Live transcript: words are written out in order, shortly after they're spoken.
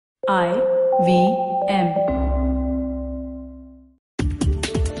IVM.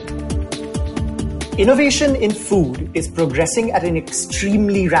 Innovation in food is progressing at an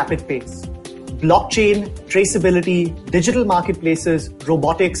extremely rapid pace. Blockchain, traceability, digital marketplaces,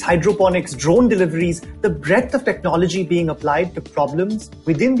 robotics, hydroponics, drone deliveries, the breadth of technology being applied to problems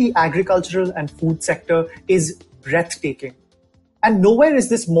within the agricultural and food sector is breathtaking. And nowhere is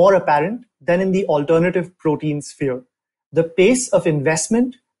this more apparent than in the alternative protein sphere. The pace of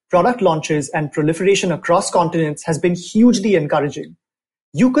investment, product launches, and proliferation across continents has been hugely encouraging.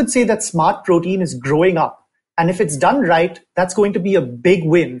 You could say that smart protein is growing up, and if it's done right, that's going to be a big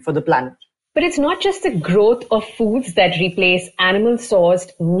win for the planet. But it's not just the growth of foods that replace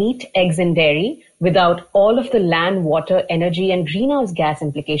animal-sourced meat, eggs, and dairy without all of the land, water, energy, and greenhouse gas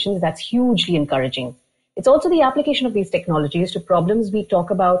implications that's hugely encouraging. It's also the application of these technologies to problems we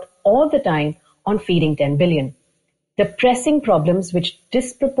talk about all the time on Feeding 10 Billion. The pressing problems which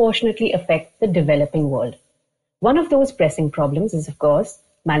disproportionately affect the developing world. One of those pressing problems is, of course,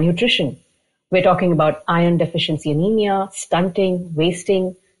 malnutrition. We're talking about iron deficiency anemia, stunting,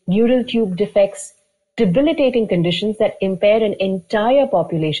 wasting, neural tube defects, debilitating conditions that impair an entire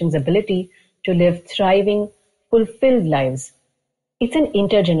population's ability to live thriving, fulfilled lives. It's an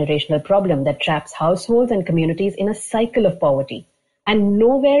intergenerational problem that traps households and communities in a cycle of poverty. And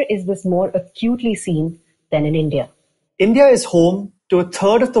nowhere is this more acutely seen than in India. India is home to a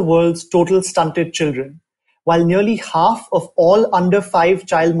third of the world's total stunted children, while nearly half of all under 5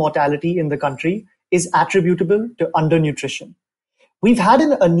 child mortality in the country is attributable to undernutrition. We've had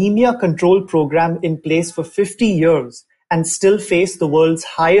an anemia control program in place for 50 years and still face the world's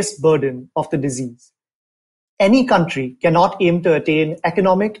highest burden of the disease. Any country cannot aim to attain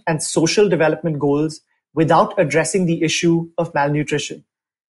economic and social development goals without addressing the issue of malnutrition.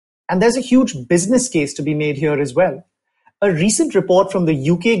 And there's a huge business case to be made here as well. A recent report from the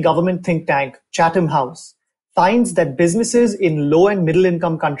UK government think tank, Chatham House, finds that businesses in low and middle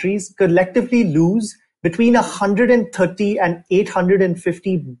income countries collectively lose between $130 and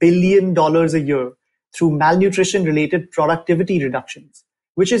 $850 billion a year through malnutrition-related productivity reductions,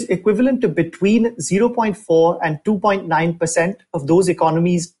 which is equivalent to between 0.4 and 2.9% of those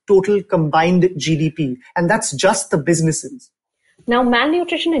economies' total combined GDP. And that's just the businesses. Now,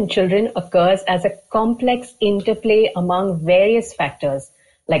 malnutrition in children occurs as a complex interplay among various factors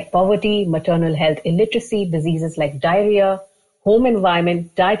like poverty, maternal health illiteracy, diseases like diarrhea, home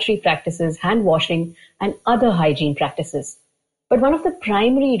environment, dietary practices, hand washing, and other hygiene practices. But one of the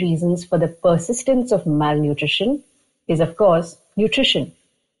primary reasons for the persistence of malnutrition is, of course, nutrition.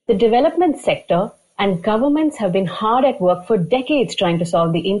 The development sector and governments have been hard at work for decades trying to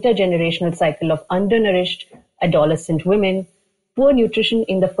solve the intergenerational cycle of undernourished adolescent women, poor nutrition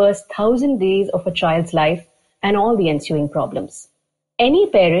in the first 1,000 days of a child's life, and all the ensuing problems. Any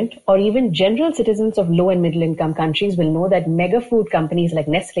parent or even general citizens of low and middle income countries will know that mega food companies like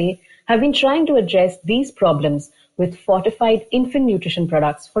Nestle have been trying to address these problems with fortified infant nutrition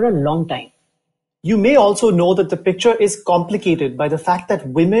products for a long time. You may also know that the picture is complicated by the fact that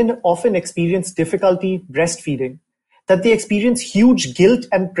women often experience difficulty breastfeeding, that they experience huge guilt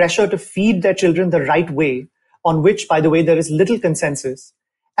and pressure to feed their children the right way, on which, by the way, there is little consensus,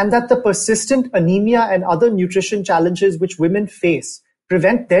 and that the persistent anemia and other nutrition challenges which women face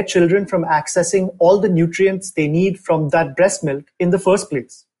prevent their children from accessing all the nutrients they need from that breast milk in the first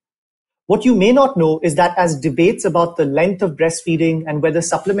place. What you may not know is that as debates about the length of breastfeeding and whether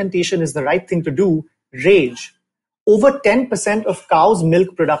supplementation is the right thing to do rage, over 10% of cows'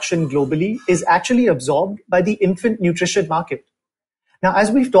 milk production globally is actually absorbed by the infant nutrition market. Now,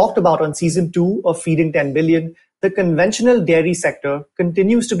 as we've talked about on season 2 of Feeding 10 Billion, the conventional dairy sector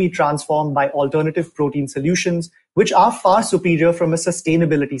continues to be transformed by alternative protein solutions, which are far superior from a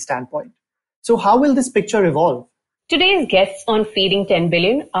sustainability standpoint. So how will this picture evolve? Today's guests on Feeding 10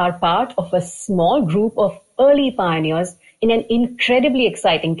 Billion are part of a small group of early pioneers in an incredibly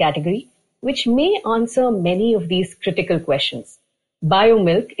exciting category, which may answer many of these critical questions.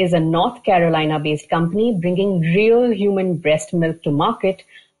 BioMilq is a North Carolina-based company bringing real human breast milk to market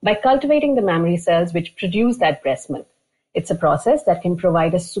by cultivating the mammary cells which produce that breast milk. It's a process that can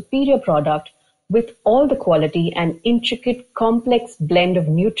provide a superior product with all the quality and intricate, complex blend of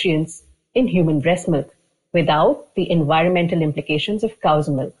nutrients in human breast milk without the environmental implications of cow's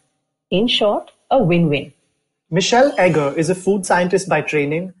milk. In short, a win-win. Michelle Egger is a food scientist by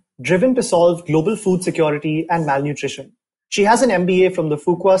training, driven to solve global food security and malnutrition. She has an MBA from the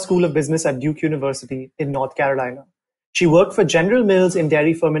Fuqua School of Business at Duke University in North Carolina. She worked for General Mills in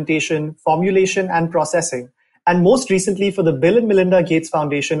dairy fermentation, formulation, and processing, and most recently for the Bill and Melinda Gates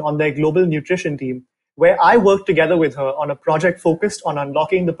Foundation on their global nutrition team, where I worked together with her on a project focused on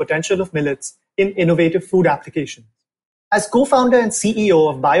unlocking the potential of millets in innovative food applications. As co-founder and CEO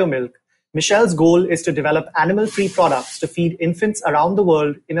of BioMilq, Michelle's goal is to develop animal-free products to feed infants around the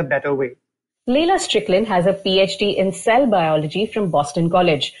world in a better way. Leila Strickland has a PhD in cell biology from Boston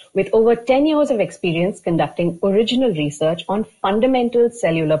College, with over 10 years of experience conducting original research on fundamental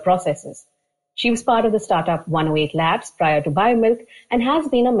cellular processes. She was part of the startup 108 Labs prior to BioMilq and has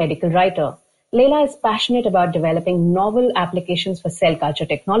been a medical writer. Leila is passionate about developing novel applications for cell culture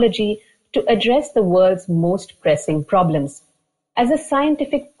technology to address the world's most pressing problems. As a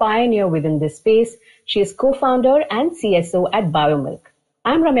scientific pioneer within this space, she is co-founder and CSO at BioMilq.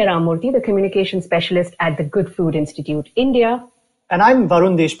 I'm Ramya Ramurthy, the communication specialist at the Good Food Institute, India. And I'm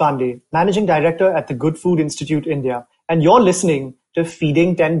Varun Deshpande, Managing Director at the Good Food Institute, India. And you're listening to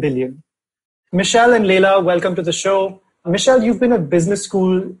Feeding 10 Billion. Michelle and Leila, welcome to the show. Michelle, you've been a business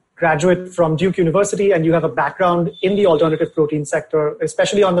school graduate from Duke University, and you have a background in the alternative protein sector,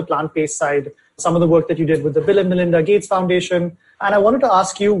 especially on the plant-based side, some of the work that you did with the Bill and Melinda Gates Foundation. And I wanted to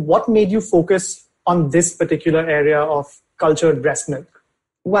ask you, what made you focus on this particular area of cultured breast milk?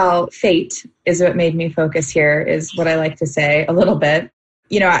 Well, fate is what made me focus here, is what I like to say a little bit.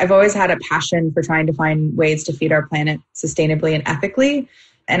 You know, I've always had a passion for trying to find ways to feed our planet sustainably and ethically.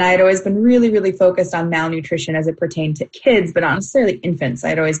 And I had always been really, really focused on malnutrition as it pertained to kids, but not necessarily infants.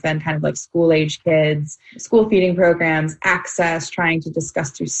 I'd always been kind of like school-age kids, school feeding programs, access, trying to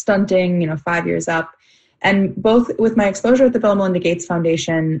discuss through stunting, 5 years up. And both with my exposure at the Bill and Melinda Gates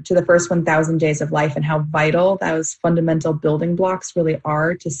Foundation to the first 1,000 days of life and how vital those fundamental building blocks really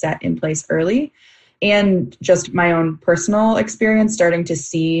are to set in place early, and just my own personal experience starting to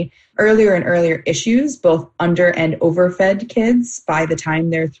see earlier and earlier issues, both under and overfed kids by the time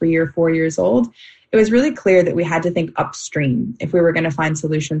they're 3 or 4 years old, it was really clear that we had to think upstream if we were going to find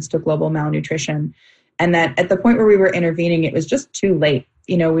solutions to global malnutrition. And that at the point where we were intervening, it was just too late.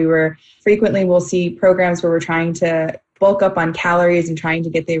 We'll see programs where we're trying to bulk up on calories and trying to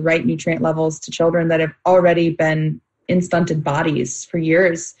get the right nutrient levels to children that have already been in stunted bodies for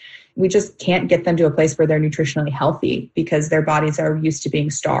years. We just can't get them to a place where they're nutritionally healthy because their bodies are used to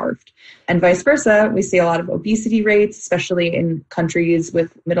being starved. And vice versa, we see a lot of obesity rates, especially in countries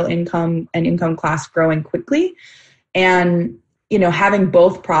with middle income and income class growing quickly. And having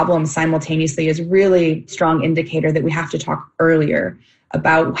both problems simultaneously is really strong indicator that we have to talk earlier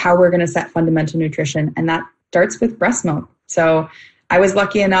about how we're going to set fundamental nutrition. And that starts with breast milk. So I was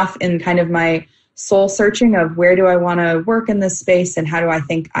lucky enough in kind of my soul searching of where do I want to work in this space and how do I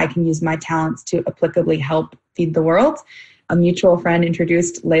think I can use my talents to applicably help feed the world. A mutual friend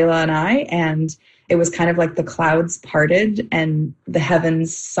introduced Leila and I, and it was kind of like the clouds parted and the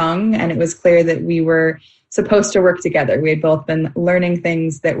heavens sung. And it was clear that we were supposed to work together. We had both been learning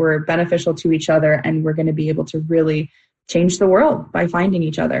things that were beneficial to each other, and we're going to be able to really change the world by finding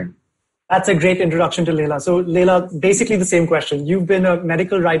each other. That's a great introduction to Leila. So Leila, basically the same question. You've been a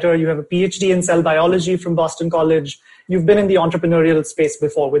medical writer. You have a PhD in cell biology from Boston College. You've been in the entrepreneurial space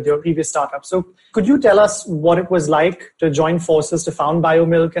before with your previous startup. So could you tell us what it was like to join forces to found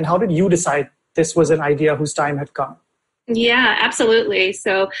BioMilq, and how did you decide this was an idea whose time had come? Yeah, absolutely.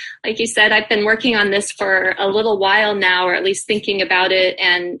 So like you said, I've been working on this for a little while now, or at least thinking about it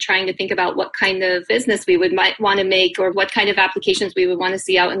and trying to think about what kind of business we might want to make, or what kind of applications we would want to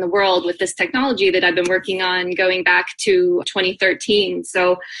see out in the world with this technology that I've been working on going back to 2013.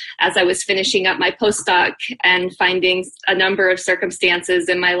 So as I was finishing up my postdoc and finding a number of circumstances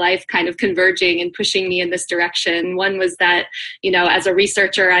in my life kind of converging and pushing me in this direction, one was that, as a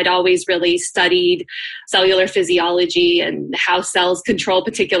researcher, I'd always really studied cellular physiology and how cells control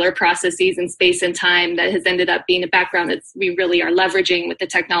particular processes in space and time. That has ended up being a background that we really are leveraging with the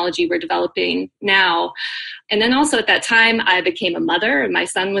technology we're developing now. And then also at that time, I became a mother and my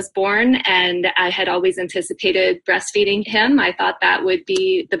son was born, and I had always anticipated breastfeeding him. I thought that would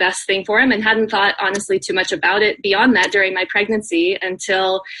be the best thing for him and hadn't thought honestly too much about it beyond that during my pregnancy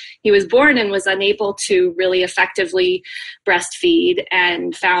until he was born and was unable to really effectively breastfeed,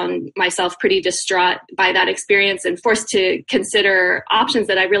 and found myself pretty distraught by that experience and forced to consider options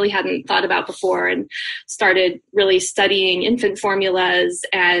that I really hadn't thought about before, and started really studying infant formulas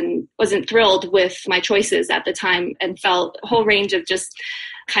and wasn't thrilled with my choices at the time, and felt a whole range of just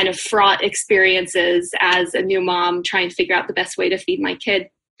kind of fraught experiences as a new mom trying to figure out the best way to feed my kid.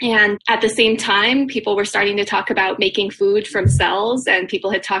 And at the same time, people were starting to talk about making food from cells, and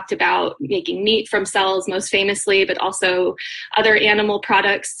people had talked about making meat from cells most famously, but also other animal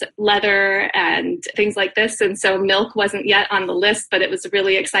products, leather and things like this. And so milk wasn't yet on the list, but it was a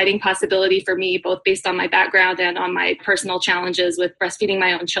really exciting possibility for me, both based on my background and on my personal challenges with breastfeeding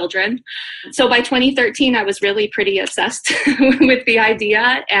my own children. So by 2013, I was really pretty obsessed with the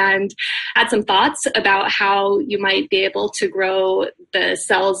idea and had some thoughts about how you might be able to grow the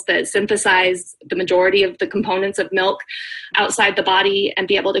cells that synthesize the majority of the components of milk outside the body and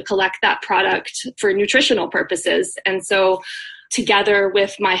be able to collect that product for nutritional purposes. And so together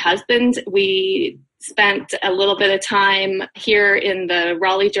with my husband, we spent a little bit of time here in the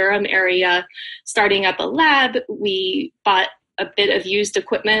Raleigh-Durham area starting up a lab. We bought a bit of used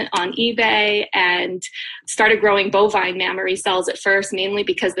equipment on eBay and started growing bovine mammary cells at first, mainly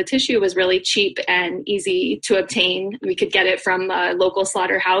because the tissue was really cheap and easy to obtain. We could get it from a local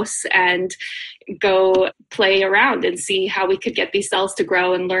slaughterhouse and go play around and see how we could get these cells to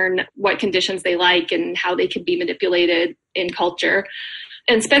grow and learn what conditions they like and how they could be manipulated in culture.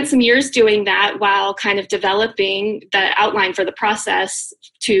 And spent some years doing that while kind of developing the outline for the process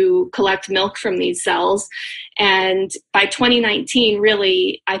to collect milk from these cells. And by 2019,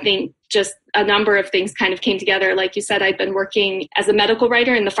 really, I think just a number of things kind of came together. Like you said, I'd been working as a medical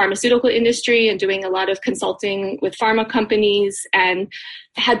writer in the pharmaceutical industry and doing a lot of consulting with pharma companies, and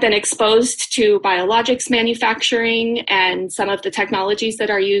had been exposed to biologics manufacturing and some of the technologies that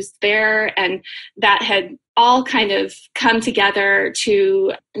are used there. And that had all kind of come together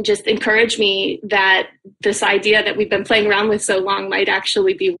to just encourage me that this idea that we've been playing around with so long might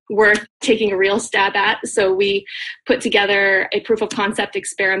actually be worth taking a real stab at. So we put together a proof of concept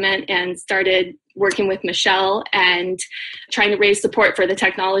experiment and started working with Michelle and trying to raise support for the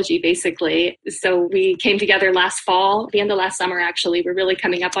technology, basically. So we came together last fall, the end of last summer, actually. We're really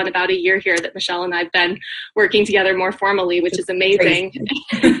coming up on about a year here that Michelle and I have been working together more formally, which is amazing.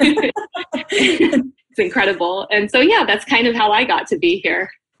 It's incredible. And so, yeah, that's kind of how I got to be here.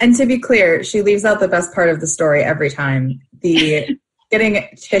 And to be clear, she leaves out the best part of the story every time. The getting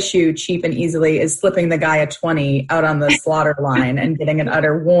tissue cheap and easily is slipping the guy a 20 out on the slaughter line and getting an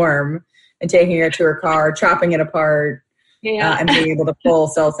udder warm and taking it to her car, chopping it apart, and being able to pull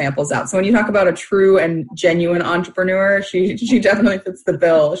cell samples out. So when you talk about a true and genuine entrepreneur, she definitely fits the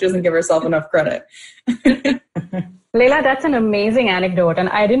bill. She doesn't give herself enough credit. Leila, that's an amazing anecdote. And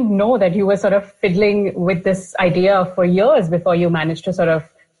I didn't know that you were sort of fiddling with this idea for years before you managed to sort of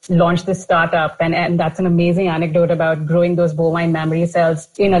launch this startup. And that's an amazing anecdote about growing those bovine mammary cells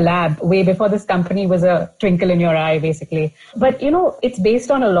in a lab way before this company was a twinkle in your eye, basically. But, it's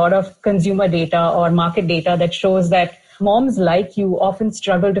based on a lot of consumer data or market data that shows that moms like you often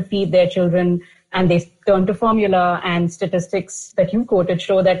struggle to feed their children and they turn to formula, and statistics that you quoted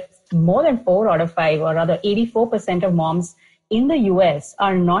show that more than 4 out of 5, or rather 84% of moms in the US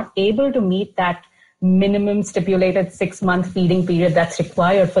are not able to meet that minimum stipulated 6-month feeding period that's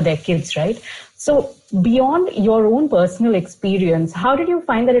required for their kids, right? So beyond your own personal experience, how did you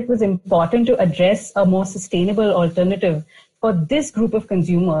find that it was important to address a more sustainable alternative for this group of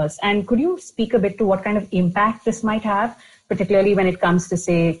consumers? And could you speak a bit to what kind of impact this might have, particularly when it comes to,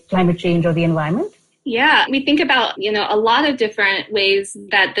 say, climate change or the environment? Yeah, we think about, a lot of different ways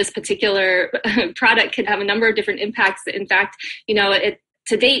that this particular product could have a number of different impacts. In fact,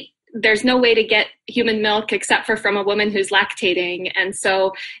 to date, there's no way to get human milk except for from a woman who's lactating. And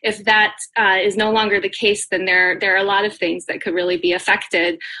so if that is no longer the case, then there are a lot of things that could really be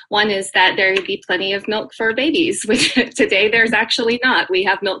affected. One is that there would be plenty of milk for babies, which today there's actually not. We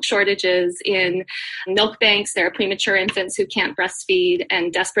have milk shortages in milk banks. There are premature infants who can't breastfeed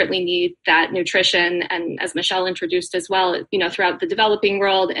and desperately need that nutrition. And as Michelle introduced as well, throughout the developing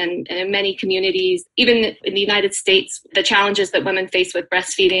world and in many communities, even in the United States, the challenges that women face with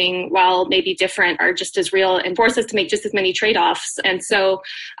breastfeeding, while maybe different, are just as real and force us to make just as many trade-offs. And so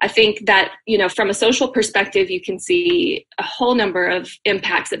I think that, from a social perspective, you can see a whole number of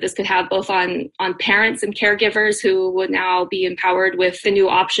impacts that this could have both on parents and caregivers who would now be empowered with the new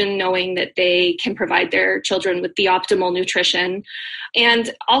option, knowing that they can provide their children with the optimal nutrition.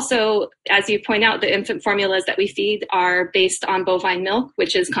 And also, as you point out, the infant formulas that we feed are based on bovine milk,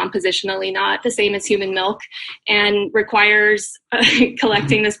 which is compositionally not the same as human milk and requires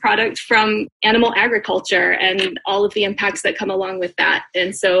collecting this product from animal agriculture and all of the impacts that come along with that.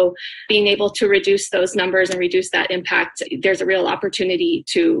 And so being able to reduce those numbers and reduce that impact, there's a real opportunity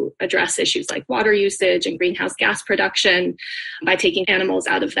to address issues like water usage and greenhouse gas production by taking animals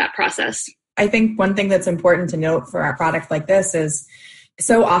out of that process. I think one thing that's important to note for a product like this is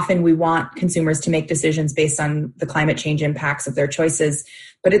So often we want consumers to make decisions based on the climate change impacts of their choices,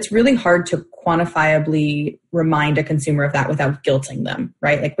 but it's really hard to quantifiably remind a consumer of that without guilting them,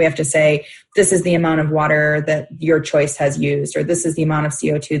 right? Like we have to say, this is the amount of water that your choice has used, or this is the amount of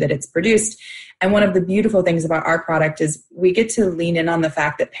CO2 that it's produced. And one of the beautiful things about our product is we get to lean in on the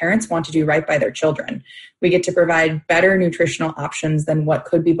fact that parents want to do right by their children. We get to provide better nutritional options than what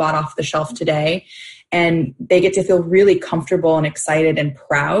could be bought off the shelf today. And they get to feel really comfortable and excited and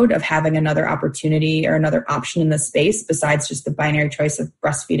proud of having another opportunity or another option in the space besides just the binary choice of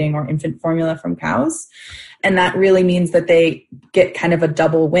breastfeeding or infant formula from cows. And that really means that they get kind of a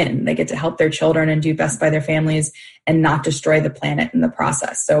double win. They get to help their children and do best by their families and not destroy the planet in the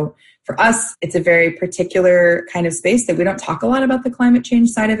process. So for us, it's a very particular kind of space that we don't talk a lot about the climate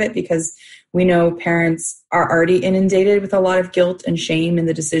change side of it because we know parents are already inundated with a lot of guilt and shame in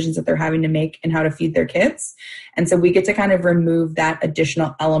the decisions that they're having to make and how to feed their kids. And so we get to kind of remove that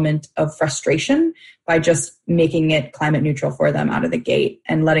additional element of frustration by just making it climate neutral for them out of the gate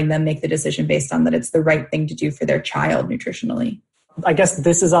and letting them make the decision based on that it's the right thing to do for their child nutritionally. I guess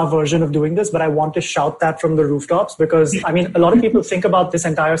this is our version of doing this, but I want to shout that from the rooftops because, I mean, a lot of people think about this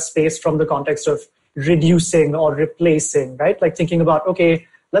entire space from the context of reducing or replacing, right? Like thinking about, okay,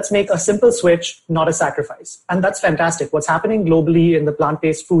 let's make a simple switch, not a sacrifice. And that's fantastic. What's happening globally in the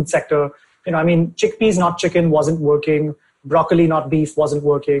plant-based food sector, chickpeas, not chicken wasn't working. Broccoli, not beef wasn't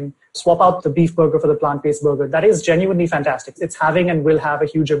working. Swap out the beef burger for the plant-based burger. That is genuinely fantastic. It's having and will have a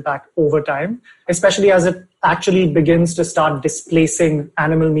huge impact over time, especially as it actually begins to start displacing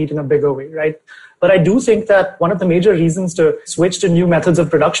animal meat in a bigger way, right? But I do think that one of the major reasons to switch to new methods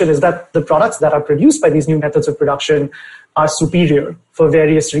of production is that the products that are produced by these new methods of production are superior for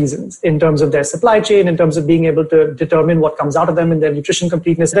various reasons in terms of their supply chain, in terms of being able to determine what comes out of them and their nutrition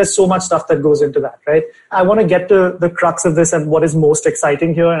completeness. There's so much stuff that goes into that, right? I want to get to the crux of this and what is most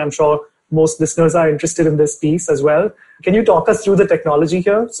exciting here, and I'm sure most listeners are interested in this piece as well. Can you talk us through the technology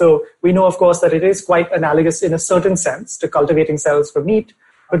here? So we know, of course, that it is quite analogous in a certain sense to cultivating cells for meat.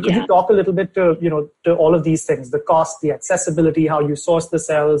 But could you talk a little bit to all of these things, the cost, the accessibility, how you source the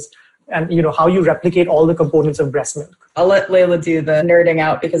cells, and how you replicate all the components of breast milk? I'll let Leila do the nerding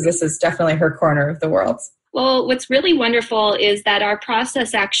out because this is definitely her corner of the world. Well, what's really wonderful is that our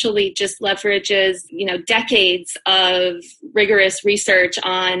process actually just leverages, decades of rigorous research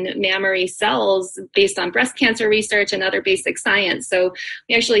on mammary cells based on breast cancer research and other basic science. So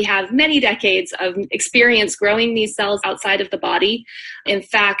we actually have many decades of experience growing these cells outside of the body. In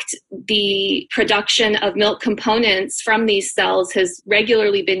fact, the production of milk components from these cells has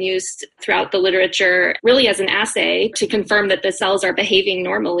regularly been used throughout the literature, really as an assay to confirm that the cells are behaving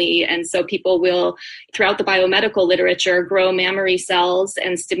normally. And so people will, throughout the biomedical literature, grow mammary cells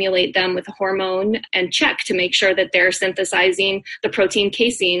and stimulate them with a hormone and check to make sure that they're synthesizing the protein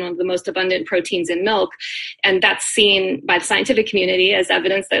casein, one of the most abundant proteins in milk. And that's seen by the scientific community as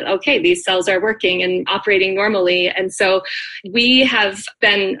evidence that, okay, these cells are working and operating normally. And so we have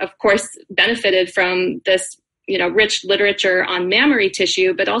been, of course, benefited from this rich literature on mammary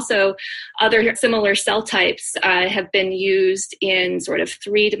tissue, but also other similar cell types have been used in sort of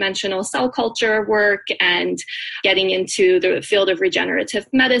three-dimensional cell culture work and getting into the field of regenerative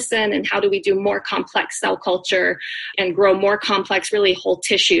medicine and how do we do more complex cell culture and grow more complex, really whole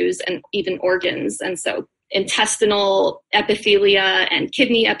tissues and even organs. And so intestinal epithelia and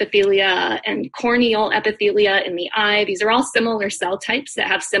kidney epithelia and corneal epithelia in the eye. These are all similar cell types that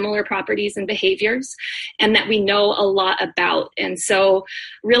have similar properties and behaviors and that we know a lot about. And so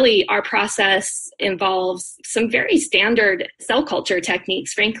really our process involves some very standard cell culture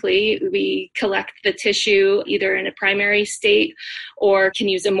techniques. Frankly, we collect the tissue either in a primary state or can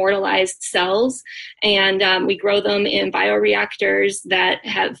use immortalized cells. And we grow them in bioreactors that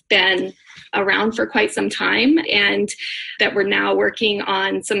have been around for quite some time and that we're now working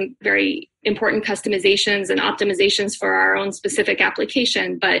on some very important customizations and optimizations for our own specific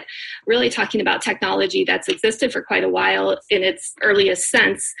application, but really talking about technology that's existed for quite a while in its earliest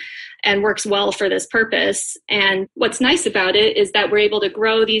sense and works well for this purpose. And what's nice about it is that we're able to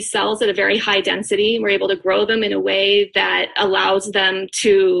grow these cells at a very high density. We're able to grow them in a way that allows them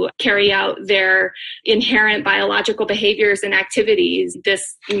to carry out their inherent biological behaviors and activities. This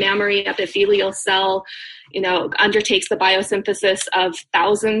mammary epithelial cell undertakes the biosynthesis of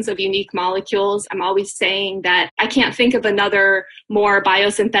thousands of unique molecules. I'm always saying that I can't think of another more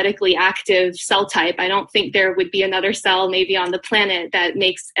biosynthetically active cell type. I don't think there would be another cell maybe on the planet that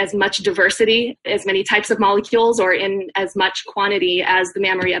makes as much diversity, as many types of molecules, or in as much quantity as the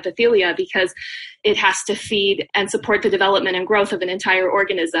mammary epithelia, because it has to feed and support the development and growth of an entire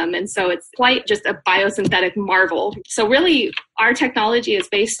organism. And so it's quite just a biosynthetic marvel. So really, our technology is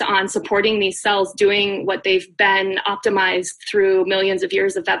based on supporting these cells doing what they've been optimized through millions of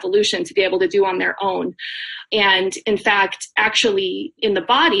years of evolution to be able to do on their own. And in fact, actually in the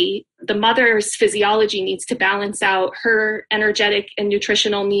body, the mother's physiology needs to balance out her energetic and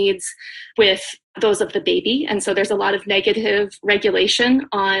nutritional needs with those of the baby. And so there's a lot of negative regulation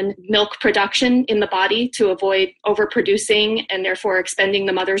on milk production in the body to avoid overproducing and therefore expending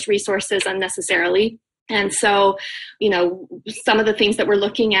the mother's resources unnecessarily. And so, some of the things that we're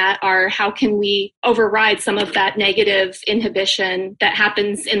looking at are how can we override some of that negative inhibition that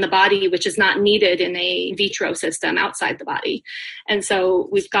happens in the body, which is not needed in a vitro system outside the body. And so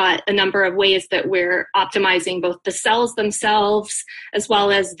we've got a number of ways that we're optimizing both the cells themselves, as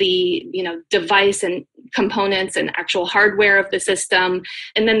well as the, device and components and actual hardware of the system,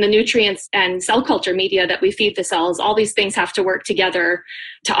 and then the nutrients and cell culture media that we feed the cells. All these things have to work together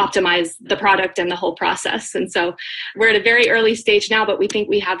to optimize the product and the whole process. And so we're at a very early stage now, but we think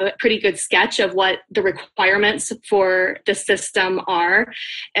we have a pretty good sketch of what the requirements for the system are,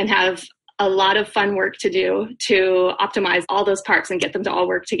 and have a lot of fun work to do to optimize all those parts and get them to all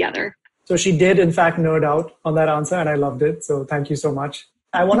work together. So she did, in fact, nerd out on that answer, and I loved it. So thank you so much.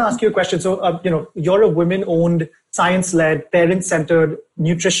 I want to ask you a question. So, you're a women-owned, science-led, parent-centered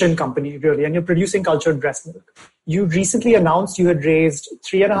nutrition company, really, and you're producing cultured breast milk. You recently announced you had raised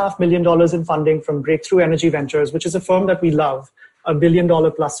 $3.5 million in funding from Breakthrough Energy Ventures, which is a firm that we love, a $1 billion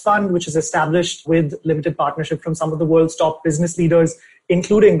plus fund, which is established with limited partnership from some of the world's top business leaders,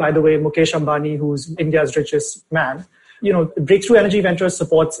 including, by the way, Mukesh Ambani, who's India's richest man. Breakthrough Energy Ventures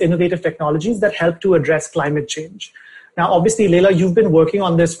supports innovative technologies that help to address climate change. Now, obviously, Leila, you've been working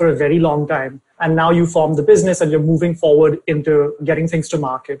on this for a very long time, and now you formed the business and you're moving forward into getting things to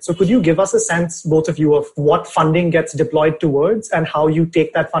market. So could you give us a sense, both of you, of what funding gets deployed towards and how you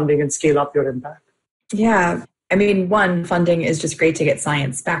take that funding and scale up your impact? Yeah. One, funding is just great to get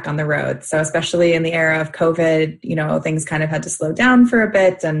science back on the road. So especially in the era of COVID, things kind of had to slow down for a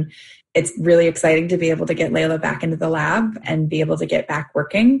bit, and it's really exciting to be able to get Leila back into the lab and be able to get back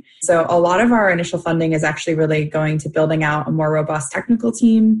working. So a lot of our initial funding is actually really going to building out a more robust technical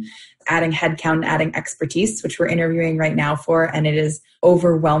team, adding headcount, adding expertise, which we're interviewing right now for. And it is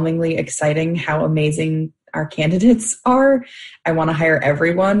overwhelmingly exciting how amazing our candidates are. I want to hire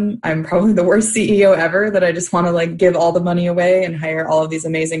everyone. I'm probably the worst CEO ever, that I just want to give all the money away and hire all of these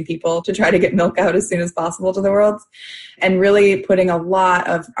amazing people to try to get milk out as soon as possible to the world. And really putting a lot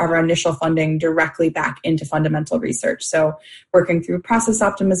of our initial funding directly back into fundamental research. So working through process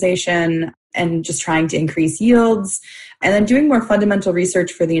optimization and just trying to increase yields, and then doing more fundamental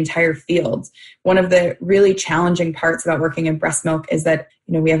research for the entire field. One of the really challenging parts about working in breast milk is that,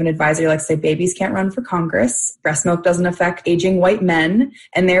 we have an advisor like say babies can't run for Congress. Breast milk doesn't affect aging white men.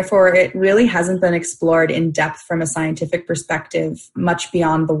 And therefore, it really hasn't been explored in depth from a scientific perspective, much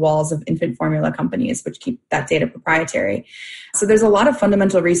beyond the walls of infant formula companies, which keep that data proprietary. So there's a lot of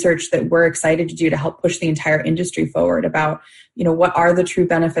fundamental research that we're excited to do to help push the entire industry forward about, what are the true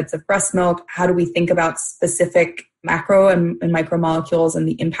benefits of breast milk? How do we think about specific macro and micromolecules and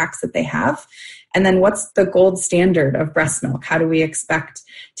the impacts that they have? And then what's the gold standard of breast milk? How do we expect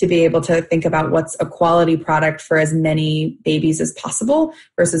to be able to think about what's a quality product for as many babies as possible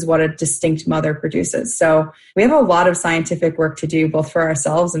versus what a distinct mother produces? So we have a lot of scientific work to do, both for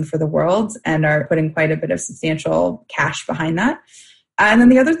ourselves and for the world, and are putting quite a bit of substantial cash behind that. And then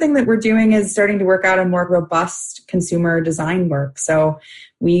the other thing that we're doing is starting to work out on more robust consumer design work. So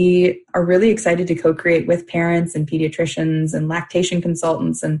we are really excited to co-create with parents and pediatricians and lactation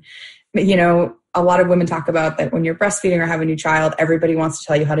consultants. And, a lot of women talk about that when you're breastfeeding or have a new child, everybody wants to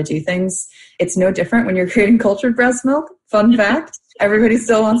tell you how to do things. It's no different when you're creating cultured breast milk. Fun fact, everybody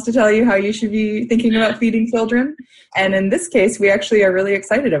still wants to tell you how you should be thinking about feeding children. And in this case, we actually are really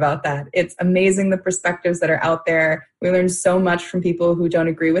excited about that. It's amazing the perspectives that are out there. We learn so much from people who don't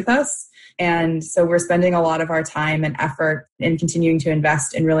agree with us. And so we're spending a lot of our time and effort in continuing to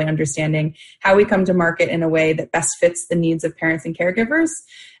invest in really understanding how we come to market in a way that best fits the needs of parents and caregivers,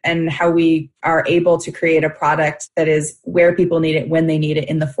 and how we are able to create a product that is where people need it, when they need it,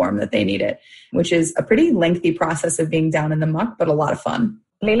 in the form that they need it, which is a pretty lengthy process of being down in the muck, but a lot of fun.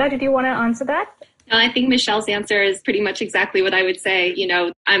 Leila, did you want to answer that? No, I think Michelle's answer is pretty much exactly what I would say.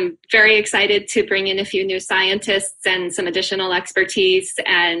 I'm very excited to bring in a few new scientists and some additional expertise,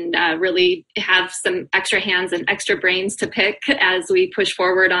 and really have some extra hands and extra brains to pick as we push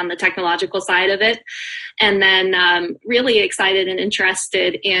forward on the technological side of it. And then really excited and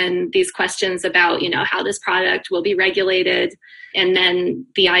interested in these questions about, how this product will be regulated, And then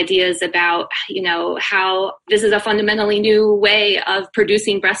the ideas about, how this is a fundamentally new way of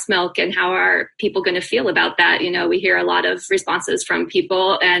producing breast milk and how are people going to feel about that? We hear a lot of responses from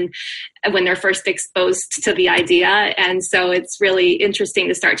people and when they're first exposed to the idea. And so it's really interesting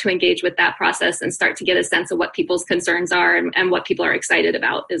to start to engage with that process and start to get a sense of what people's concerns are and what people are excited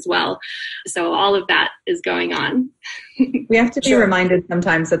about as well. So all of that is going on. We have to be reminded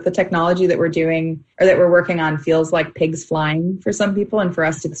sometimes that the technology that we're doing or that we're working on feels like pigs flying for some people. And for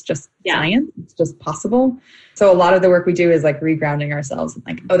us, it's just science. It's just possible. So a lot of the work we do is like regrounding ourselves and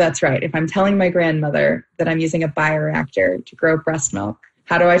like, oh, that's right. If I'm telling my grandmother that I'm using a bioreactor to grow breast milk,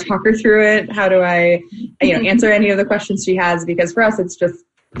 how do I talk her through it? How do I, answer any of the questions she has? Because for us, it's just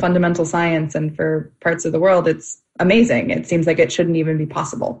fundamental science. And for parts of the world, it's amazing. It seems like it shouldn't even be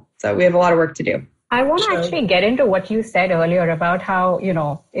possible. So we have a lot of work to do. I want to actually get into what you said earlier about how,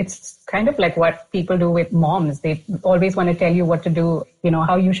 it's kind of like what people do with moms. They always want to tell you what to do,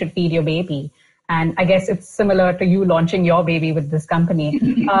 how you should feed your baby. And I guess it's similar to you launching your baby with this company.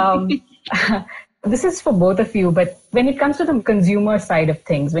 This is for both of you, but when it comes to the consumer side of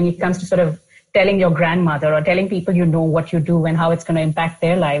things, when it comes to sort of telling your grandmother or telling people what you do and how it's going to impact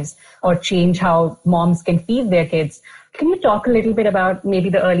their lives or change how moms can feed their kids, can you talk a little bit about maybe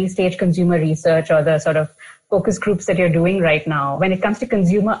the early stage consumer research or the sort of focus groups that you're doing right now? When it comes to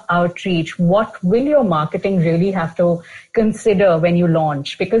consumer outreach, what will your marketing really have to consider when you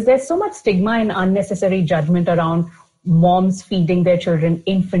launch? Because there's so much stigma and unnecessary judgment around moms feeding their children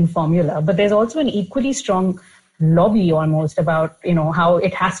infant formula, but there's also an equally strong lobby almost about, how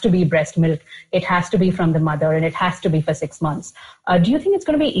it has to be breast milk, it has to be from the mother, and it has to be for 6 months. Do you think it's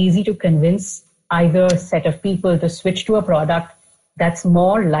going to be easy to convince either set of people to switch to a product that's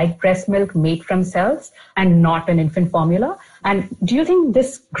more like breast milk made from cells and not an infant formula? And do you think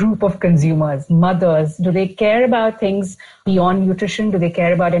this group of consumers, mothers, do they care about things beyond nutrition? Do they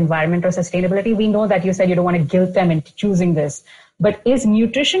care about environment or sustainability? We know that you said you don't want to guilt them into choosing this, but is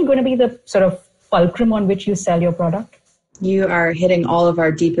nutrition going to be the sort of fulcrum on which you sell your product? You are hitting all of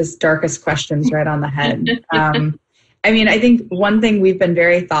our deepest, darkest questions right on the head. I think one thing we've been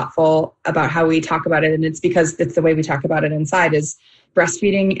very thoughtful about how we talk about it, and it's because it's the way we talk about it inside, is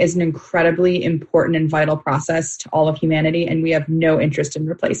breastfeeding is an incredibly important and vital process to all of humanity, and we have no interest in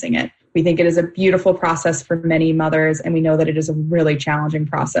replacing it. We think it is a beautiful process for many mothers, and we know that it is a really challenging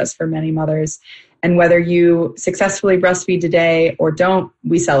process for many mothers. And whether you successfully breastfeed today or don't,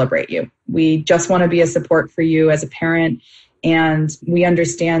 we celebrate you. We just want to be a support for you as a parent. And we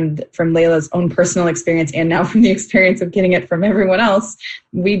understand from Leila's own personal experience and now from the experience of getting it from everyone else,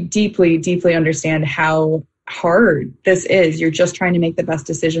 we deeply, deeply understand how hard this is. You're just trying to make the best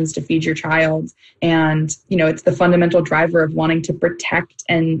decisions to feed your child. And, it's the fundamental driver of wanting to protect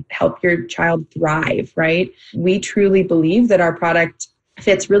and help your child thrive, right? We truly believe that our product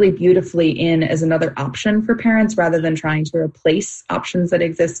fits really beautifully in as another option for parents rather than trying to replace options that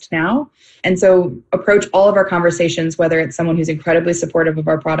exist now. And so approach all of our conversations, whether it's someone who's incredibly supportive of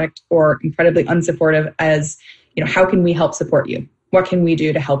our product or incredibly unsupportive, as, how can we help support you? What can we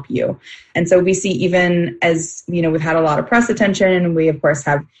do to help you? And so we see, even as, we've had a lot of press attention, and we of course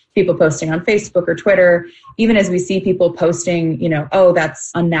have people posting on Facebook or Twitter, even as we see people posting, oh, that's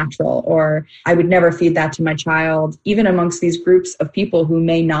unnatural, or I would never feed that to my child, even amongst these groups of people who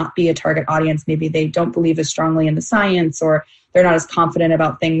may not be a target audience. Maybe they don't believe as strongly in the science, or they're not as confident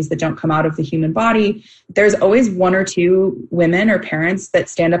about things that don't come out of the human body. There's always one or two women or parents that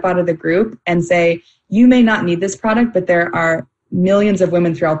stand up out of the group and say, you may not need this product, but there are millions of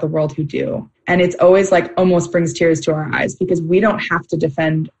women throughout the world who do. And it's always like almost brings tears to our eyes, because we don't have to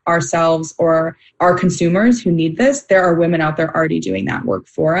defend ourselves or our consumers who need this. There are women out there already doing that work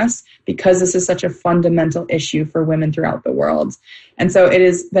for us, because this is such a fundamental issue for women throughout the world. And so it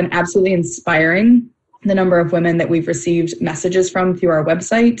has been absolutely inspiring, the number of women that we've received messages from through our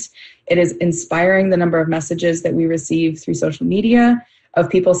website. It is inspiring the number of messages that we receive through social media of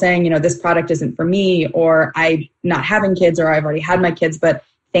people saying, this product isn't for me, or I'm not having kids, or I've already had my kids, but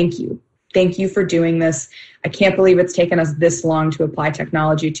thank you. Thank you for doing this. I can't believe it's taken us this long to apply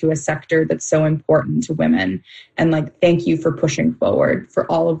technology to a sector that's so important to women. And thank you for pushing forward for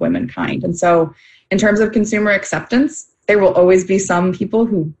all of womankind. And so in terms of consumer acceptance, there will always be some people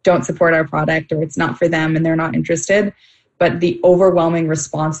who don't support our product, or it's not for them and they're not interested. But the overwhelming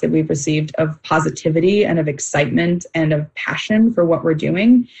response that we've received of positivity and of excitement and of passion for what we're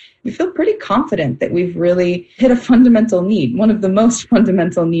doing, we feel pretty confident that we've really hit a fundamental need, one of the most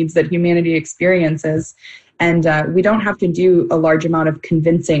fundamental needs that humanity experiences. And we don't have to do a large amount of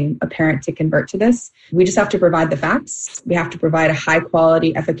convincing a parent to convert to this. We just have to provide the facts. We have to provide a high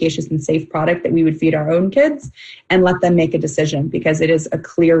quality, efficacious, and safe product that we would feed our own kids and let them make a decision, because it is a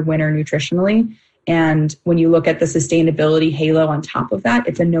clear winner nutritionally. And when you look at the sustainability halo on top of that,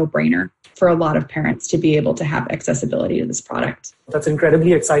 it's a no-brainer for a lot of parents to be able to have accessibility to this product. That's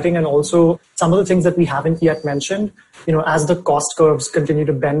incredibly exciting. And also some of the things that we haven't yet mentioned, as the cost curves continue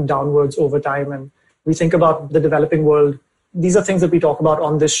to bend downwards over time, and we think about the developing world, these are things that we talk about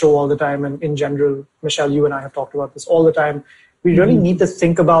on this show all the time. And in general, Michelle, you and I have talked about this all the time. We really need to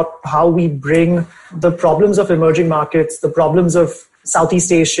think about how we bring the problems of emerging markets, the problems of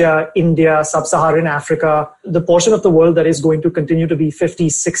Southeast Asia, India, Sub-Saharan Africa, the portion of the world that is going to continue to be 50,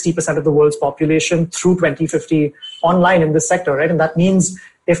 60% of the world's population through 2050 online in this sector, right? And that means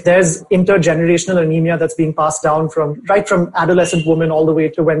if there's intergenerational anemia that's being passed down from adolescent women all the way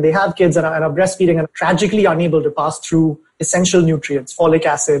to when they have kids and are breastfeeding and tragically unable to pass through essential nutrients, folic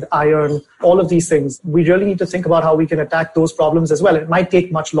acid, iron, all of these things, we really need to think about how we can attack those problems as well. It might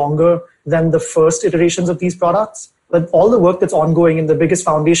take much longer than the first iterations of these products, but all the work that's ongoing in the biggest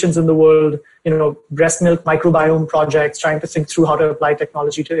foundations in the world, breast milk microbiome projects, trying to think through how to apply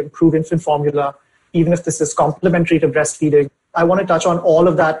technology to improve infant formula, even if this is complementary to breastfeeding. I want to touch on all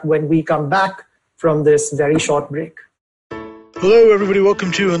of that when we come back from this very short break. Hello, everybody.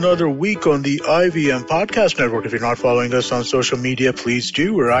 Welcome to another week on the IVM Podcast Network. If you're not following us on social media, please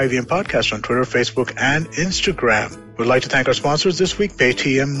do. We're IVM Podcast on Twitter, Facebook, and Instagram. We'd like to thank our sponsors this week,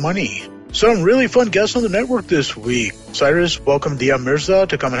 Paytm Money. Some really fun guests on the network this week. Cyrus welcomed Dia Mirza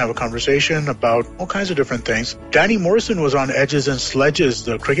to come and have a conversation about all kinds of different things. Danny Morrison was on Edges and Sledges,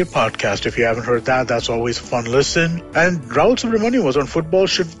 the cricket podcast. If you haven't heard that, that's always a fun listen. And Rahul Subramanian was on Football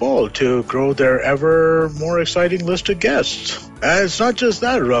Should Ball to grow their ever more exciting list of guests. And it's not just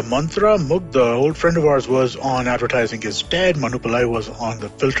that. Mantra Mugdha, an old friend of ours, was on Advertising is Dead. Manu Pillai was on the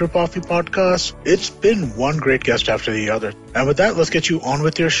Filter Coffee podcast. It's been one great guest after the other. And with that, let's get you on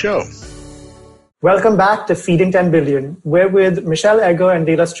with your show. Welcome back to Feeding 10 Billion. We're with Michelle Egger and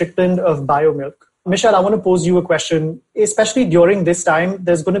Leila Strickland of BioMilq. Michelle, I want to pose you a question. Especially during this time,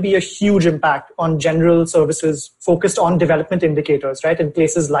 there's going to be a huge impact on general services focused on development indicators, right? In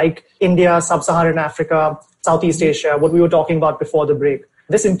places like India, Sub-Saharan Africa, Southeast Asia, what we were talking about before the break.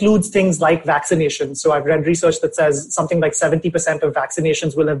 This includes things like vaccinations. So I've read research that says something like 70% of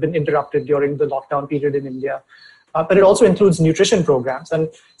vaccinations will have been interrupted during the lockdown period in India. But it also includes nutrition programs, and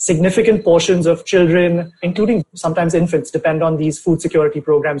significant portions of children, including sometimes infants, depend on these food security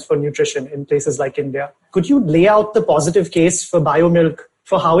programs for nutrition in places like India. Could you lay out the positive case for BioMilq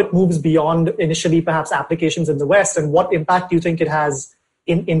for how it moves beyond initially perhaps applications in the West, and what impact do you think it has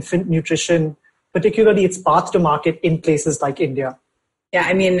in infant nutrition, particularly its path to market in places like India? Yeah,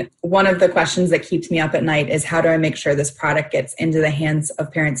 I mean, one of the questions that keeps me up at night is how do I make sure this product gets into the hands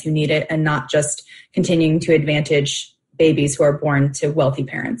of parents who need it and not just continuing to advantage babies who are born to wealthy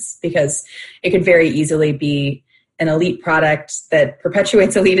parents? Because it could very easily be an elite product that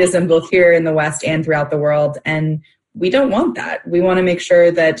perpetuates elitism both here in the West and throughout the world. And we don't want that. We want to make sure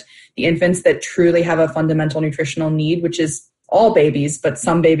that the infants that truly have a fundamental nutritional need, which is all babies, but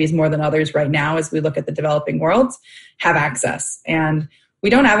some babies more than others right now as we look at the developing world, have access. And we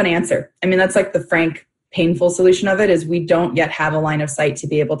don't have an answer. I mean, that's like the frank, painful solution of it is we don't yet have a line of sight to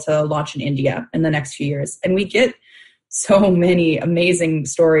be able to launch in India in the next few years. And we get so many amazing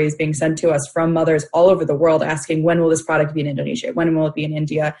stories being sent to us from mothers all over the world asking, when will this product be in Indonesia? When will it be in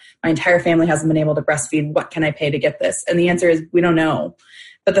India? My entire family hasn't been able to breastfeed. What can I pay to get this? And the answer is we don't know.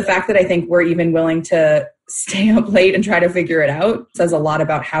 But the fact that I think we're even willing to stay up late and try to figure it out says a lot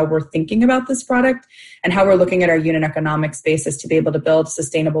about how we're thinking about this product and how we're looking at our unit economics basis to be able to build a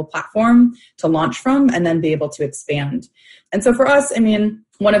sustainable platform to launch from and then be able to expand. And so for us, I mean,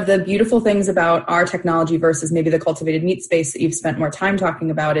 one of the beautiful things about our technology versus maybe the cultivated meat space that you've spent more time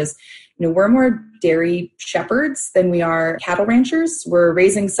talking about is, we're more dairy shepherds than we are cattle ranchers. We're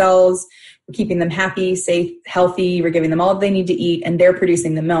raising cells. We're keeping them happy, safe, healthy. We're giving them all they need to eat, and they're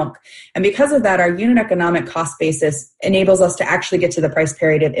producing the milk. And because of that, our unit economic cost basis enables us to actually get to the price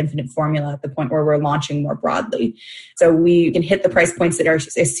parity of infant formula at the point where we're launching more broadly. So we can hit the price points that are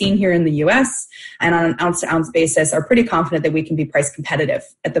seen here in the US, and on an ounce-to-ounce basis are pretty confident that we can be price competitive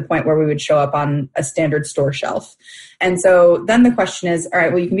at the point where we would show up on a standard store shelf. And so then the question is, all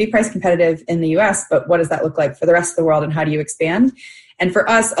right, well, you can be price competitive in the US, but what does that look like for the rest of the world, and how do you expand? And for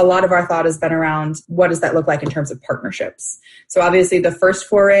us, a lot of our thought has been around what does that look like in terms of partnerships. So obviously the first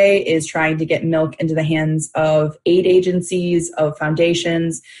foray is trying to get milk into the hands of aid agencies, of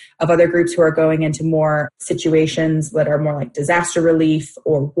foundations, of other groups who are going into more situations that are more like disaster relief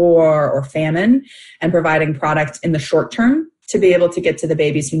or war or famine, and providing product in the short term to be able to get to the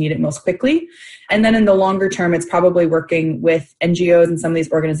babies who need it most quickly. And then in the longer term, it's probably working with NGOs and some of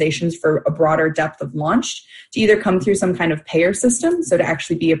these organizations for a broader depth of launch to either come through some kind of payer system, so to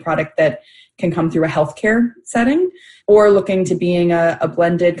actually be a product that can come through a healthcare setting, or looking to being a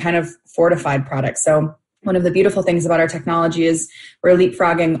blended kind of fortified product. So one of the beautiful things about our technology is we're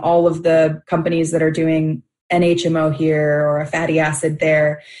leapfrogging all of the companies that are doing an HMO here or a fatty acid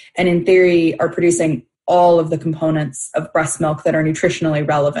there, and in theory are producing all of the components of breast milk that are nutritionally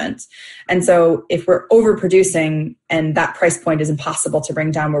relevant. And so if we're overproducing and that price point is impossible to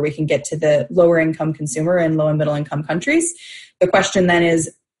bring down where we can get to the lower income consumer in low and middle income countries, the question then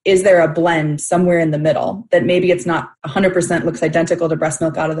is there a blend somewhere in the middle that maybe it's not 100% looks identical to breast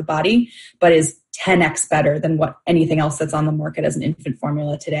milk out of the body, but is 10x better than what anything else that's on the market as an infant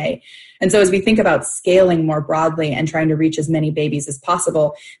formula today. And so as we think about scaling more broadly and trying to reach as many babies as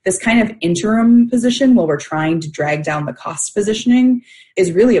possible, this kind of interim position while we're trying to drag down the cost positioning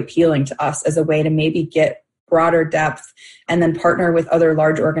is really appealing to us as a way to maybe get broader depth and then partner with other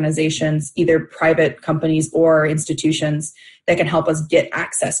large organizations, either private companies or institutions that can help us get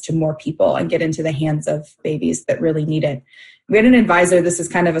access to more people and get into the hands of babies that really need it. We had an advisor, this is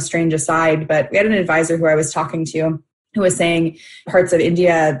kind of a strange aside, but we had an advisor who I was talking to who was saying parts of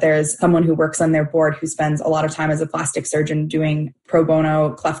India, there's someone who works on their board who spends a lot of time as a plastic surgeon doing pro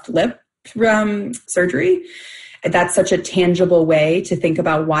bono cleft lip surgery. That's such a tangible way to think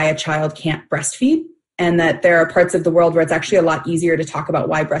about why a child can't breastfeed, and that there are parts of the world where it's actually a lot easier to talk about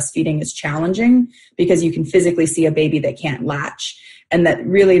why breastfeeding is challenging because you can physically see a baby that can't latch. And that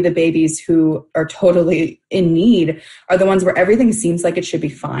really the babies who are totally in need are the ones where everything seems like it should be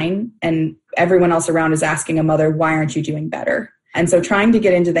fine. And everyone else around is asking a mother, why aren't you doing better? And so trying to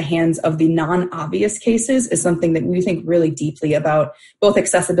get into the hands of the non-obvious cases is something that we think really deeply about, both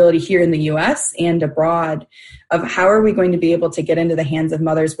accessibility here in the US and abroad, of how are we going to be able to get into the hands of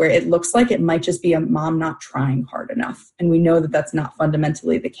mothers where it looks like it might just be a mom not trying hard enough. And we know that that's not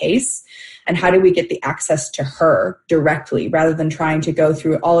fundamentally the case. And how do we get the access to her directly rather than trying to go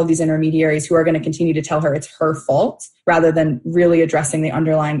through all of these intermediaries who are going to continue to tell her it's her fault rather than really addressing the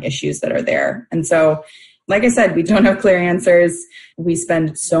underlying issues that are there. And so, like I said, we don't have clear answers. We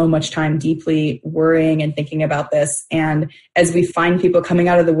spend so much time deeply worrying and thinking about this. And as we find people coming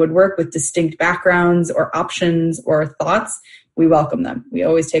out of the woodwork with distinct backgrounds or options or thoughts, we welcome them. We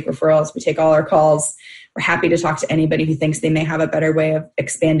always take referrals. We take all our calls. We're happy to talk to anybody who thinks they may have a better way of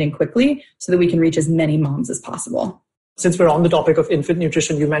expanding quickly so that we can reach as many moms as possible. Since we're on the topic of infant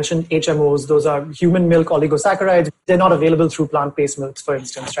nutrition, you mentioned HMOs. Those are human milk oligosaccharides. They're not available through plant-based milks, for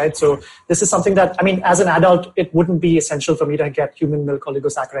instance, right? So this is something that, as an adult, it wouldn't be essential for me to get human milk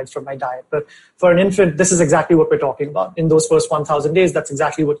oligosaccharides from my diet. But for an infant, this is exactly what we're talking about. In those first 1,000 days, that's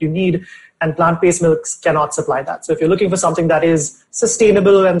exactly what you need. And plant-based milks cannot supply that. So if you're looking for something that is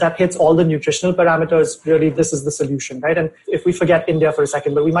sustainable and that hits all the nutritional parameters, really, this is the solution, right? And if we forget India for a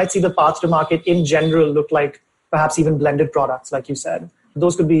second, but we might see the path to market in general look like perhaps even blended products, like you said.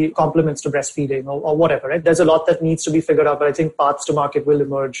 Those could be complements to breastfeeding or whatever, right? There's a lot that needs to be figured out, but I think paths to market will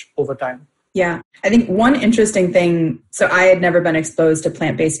emerge over time. Yeah. I think one interesting thing, so I had never been exposed to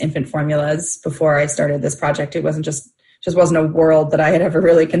plant-based infant formulas before I started this project. It wasn't just wasn't a world that I had ever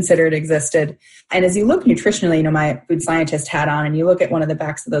really considered existed. And as you look nutritionally, my food scientist hat on, and you look at one of the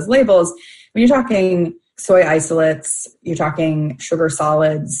backs of those labels, when you're talking soy isolates, you're talking sugar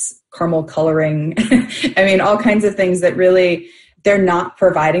solids, caramel coloring, all kinds of things that really, they're not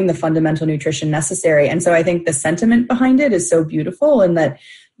providing the fundamental nutrition necessary. And so I think the sentiment behind it is so beautiful in that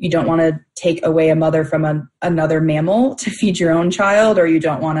you don't want to take away a mother from another mammal to feed your own child, or you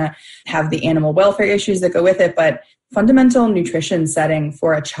don't want to have the animal welfare issues that go with it. But fundamental nutrition setting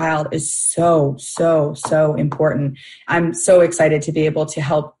for a child is so, so, so important. I'm so excited to be able to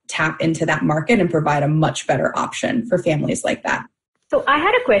help tap into that market and provide a much better option for families like that. So I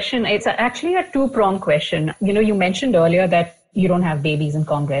had a question. It's actually a two-pronged question. You mentioned earlier that you don't have babies in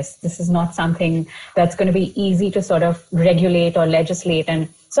Congress. This is not something that's going to be easy to sort of regulate or legislate. And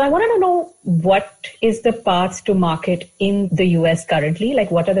so I wanted to know, what is the path to market in the US currently? Like,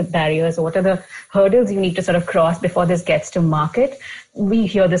 what are the barriers or what are the hurdles you need to sort of cross before this gets to market? We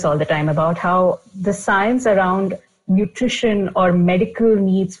hear this all the time about how the science around nutrition or medical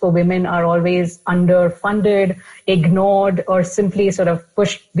needs for women are always underfunded, ignored, or simply sort of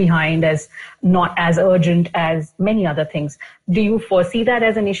pushed behind as not as urgent as many other things. Do you foresee that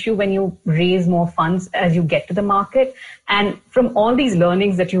as an issue when you raise more funds as you get to the market? And from all these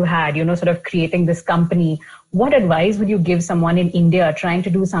learnings that you had, sort of creating this company, what advice would you give someone in India trying to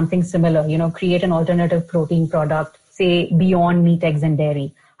do something similar, create an alternative protein product, say beyond meat, eggs, and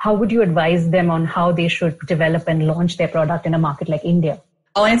dairy? How would you advise them on how they should develop and launch their product in a market like India?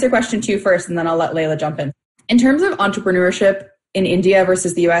 I'll answer question 2 first, and then I'll let Leila jump in. In terms of entrepreneurship in India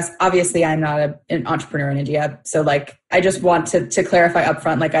versus the US, obviously I'm not an entrepreneur in India. So I just want to clarify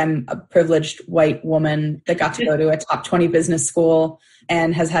upfront, I'm a privileged white woman that got to go to a top 20 business school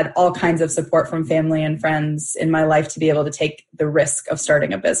and has had all kinds of support from family and friends in my life to be able to take the risk of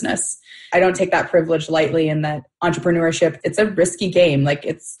starting a business. I don't take that privilege lightly, in that entrepreneurship, it's a risky game.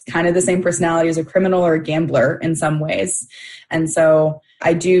 It's kind of the same personality as a criminal or a gambler in some ways. And so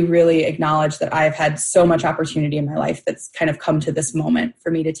I do really acknowledge that I've had so much opportunity in my life that's kind of come to this moment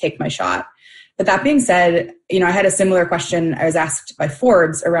for me to take my shot. But that being said, I had a similar question I was asked by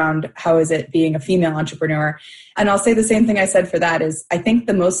Forbes around how is it being a female entrepreneur? And I'll say the same thing I said for that is I think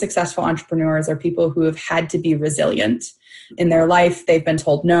the most successful entrepreneurs are people who have had to be resilient. In their life, they've been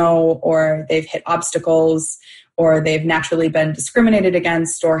told no, or they've hit obstacles, or they've naturally been discriminated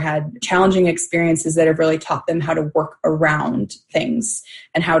against, or had challenging experiences that have really taught them how to work around things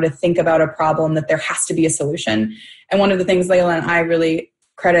and how to think about a problem that there has to be a solution. And one of the things Leila and I really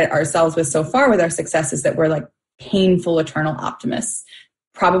credit ourselves with so far with our success is that we're painful eternal optimists.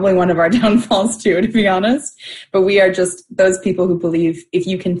 Probably one of our downfalls too, to be honest. But we are just those people who believe if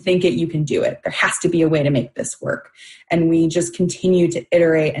you can think it, you can do it. There has to be a way to make this work. And we just continue to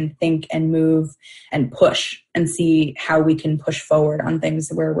iterate and think and move and push and see how we can push forward on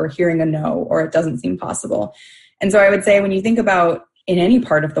things where we're hearing a no or it doesn't seem possible. And so I would say when you think about in any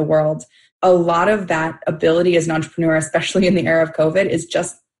part of the world, a lot of that ability as an entrepreneur, especially in the era of COVID, is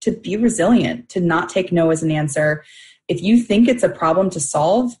just to be resilient, to not take no as an answer. If you think it's a problem to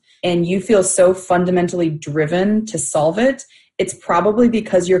solve and you feel so fundamentally driven to solve it, it's probably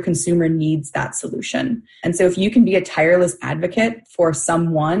because your consumer needs that solution. And so if you can be a tireless advocate for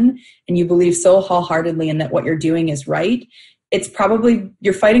someone and you believe so wholeheartedly in that what you're doing is right, it's probably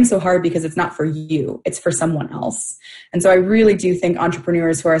you're fighting so hard because it's not for you, it's for someone else. And so I really do think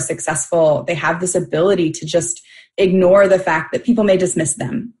entrepreneurs who are successful, they have this ability to just ignore the fact that people may dismiss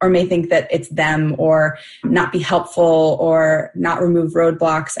them or may think that it's them or not be helpful or not remove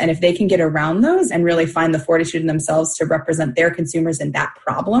roadblocks. And if they can get around those and really find the fortitude in themselves to represent their consumers in that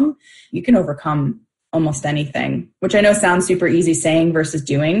problem, you can overcome almost anything, which I know sounds super easy saying versus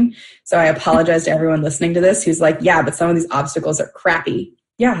doing. So I apologize to everyone listening to this who's like, yeah, but some of these obstacles are crappy.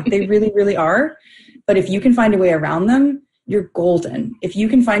 Yeah, they really, really are. But if you can find a way around them, you're golden. If you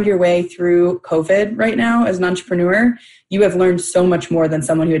can find your way through COVID right now as an entrepreneur, you have learned so much more than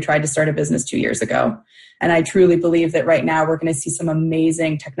someone who had tried to start a business 2 years ago. And I truly believe that right now we're going to see some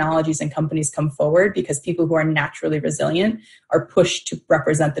amazing technologies and companies come forward because people who are naturally resilient are pushed to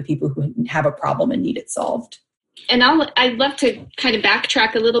represent the people who have a problem and need it solved. And I'd love to kind of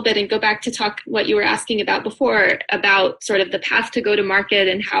backtrack a little bit and go back to talk what you were asking about before, about sort of the path to go to market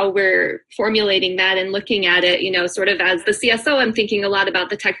and how we're formulating that and looking at it, sort of as the CSO, I'm thinking a lot about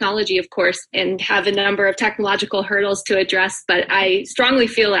the technology, of course, and have a number of technological hurdles to address. But I strongly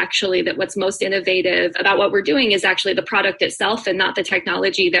feel actually that what's most innovative about what we're doing is actually the product itself and not the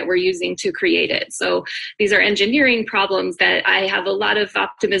technology that we're using to create it. So these are engineering problems that I have a lot of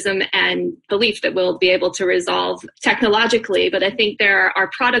optimism and belief that we'll be able to resolve technologically, but I think our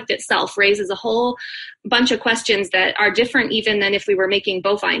product itself raises a whole bunch of questions that are different even than if we were making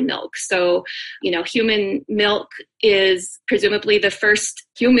bovine milk. So, human milk is presumably the first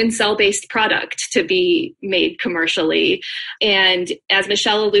human cell-based product to be made commercially. And as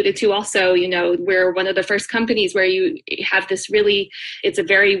Michelle alluded to also, we're one of the first companies where you have this it's a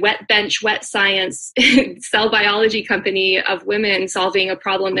very wet bench, wet science cell biology company of women solving a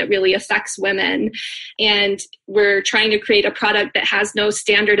problem that really affects women. And we're trying to create a product that has no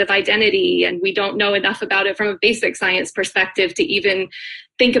standard of identity, and we don't know enough about it from a basic science perspective to even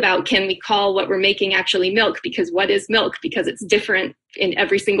think about, can we call what we're making actually milk? Because what is milk? Because it's different in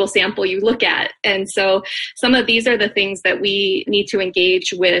every single sample you look at. And so some of these are the things that we need to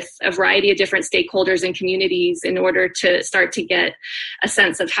engage with a variety of different stakeholders and communities in order to start to get a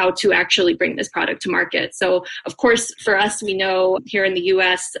sense of how to actually bring this product to market. So of course, for us, we know here in the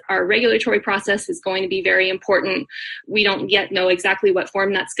US, our regulatory process is going to be very important. We don't yet know exactly what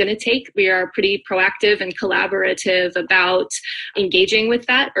form that's going to take. We are pretty proactive and collaborative about engaging with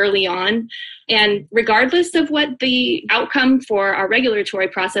that early on. And regardless of what the outcome for our regulatory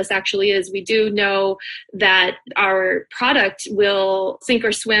process actually is, we do know that our product will sink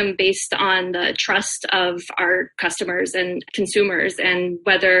or swim based on the trust of our customers and consumers, and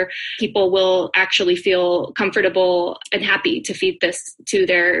whether people will actually feel comfortable and happy to feed this to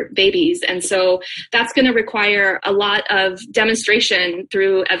their babies. And so that's going to require a lot of demonstration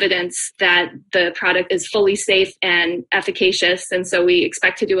through evidence that the product is fully safe and efficacious. And so we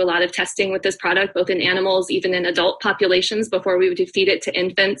expect to do a lot of testing with this product, both in animals, even in adult populations, before we would feed it to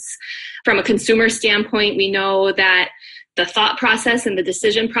infants. From a consumer standpoint, we know that the thought process and the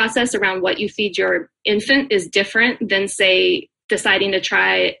decision process around what you feed your infant is different than, say, deciding to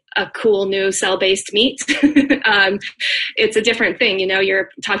try a cool new cell-based meat. It's a different thing. You're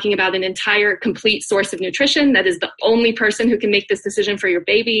talking about an entire complete source of nutrition that is the only person who can make this decision for your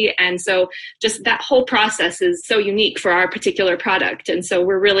baby. And so just that whole process is so unique for our particular product. And so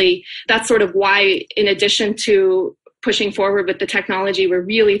that's sort of why, in addition to pushing forward with the technology, we're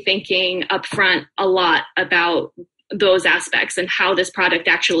really thinking upfront a lot about those aspects and how this product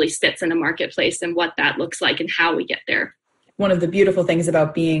actually sits in a marketplace and what that looks like and how we get there. One of the beautiful things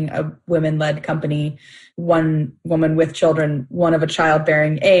about being a women-led company, one woman with children, one of a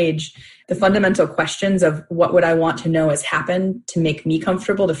childbearing age, the fundamental questions of what would I want to know has happened to make me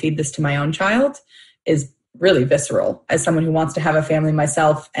comfortable to feed this to my own child is really visceral. As someone who wants to have a family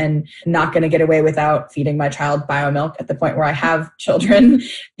myself and not going to get away without feeding my child BioMilq at the point where I have children,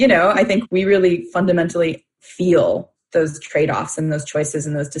 I think we really fundamentally feel those trade-offs and those choices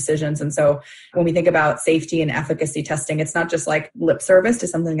and those decisions. And so when we think about safety and efficacy testing, it's not just like lip service to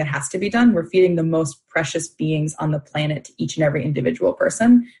something that has to be done. We're feeding the most precious beings on the planet to each and every individual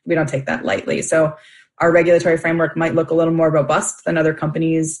person. We don't take that lightly. So our regulatory framework might look a little more robust than other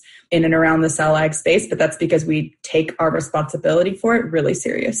companies in and around the cell ag space, but that's because we take our responsibility for it really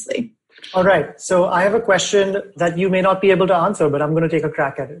seriously. All right. So I have a question that you may not be able to answer, but I'm going to take a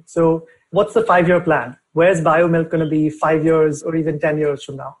crack at it. So what's the 5-year plan? Where's BioMilq going to be 5 years or even 10 years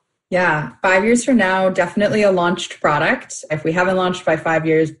from now? Yeah, 5 years from now, definitely a launched product. If we haven't launched by 5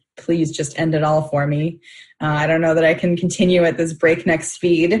 years, please just end it all for me. I don't know that I can continue at this breakneck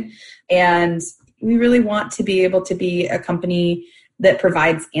speed. And we really want to be able to be a company that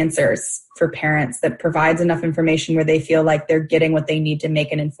provides answers for parents, that provides enough information where they feel like they're getting what they need to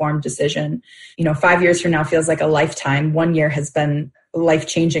make an informed decision. 5 years from now feels like a lifetime. 1 year has been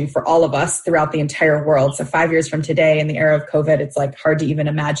life-changing for all of us throughout the entire world. So 5 years from today, in the era of COVID, it's like hard to even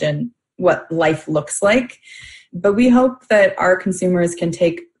imagine what life looks like. But we hope that our consumers can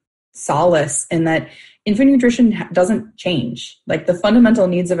take solace in that infant nutrition doesn't change. Like the fundamental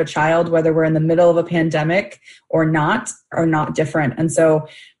needs of a child, whether we're in the middle of a pandemic or not, are not different. And so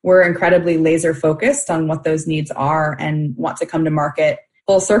we're incredibly laser focused on what those needs are and want to come to market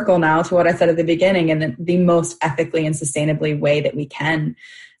full circle now to what I said at the beginning in the most ethically and sustainably way that we can.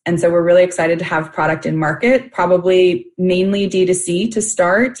 And so we're really excited to have product in market, probably mainly D2C to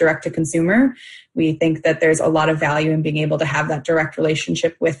start, direct to consumer. We think that there's a lot of value in being able to have that direct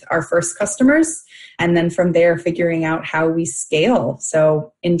relationship with our first customers. And then from there, figuring out how we scale.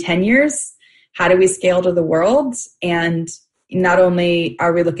 So in 10 years, how do we scale to the world? And not only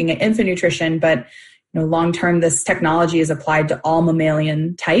are we looking at infant nutrition, but long-term, this technology is applied to all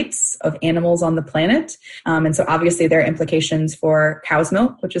mammalian types of animals on the planet. And so obviously there are implications for cow's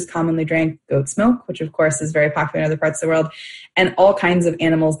milk, which is commonly drank, goat's milk, which of course is very popular in other parts of the world, and all kinds of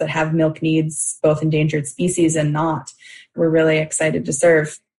animals that have milk needs, both endangered species and not. We're really excited to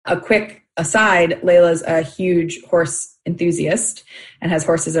serve. A quick aside, Leila's a huge horse enthusiast and has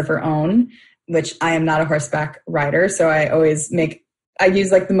horses of her own, which I am not a horseback rider. So I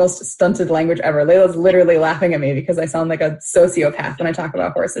use like the most stunted language ever. Leila's literally laughing at me because I sound like a sociopath when I talk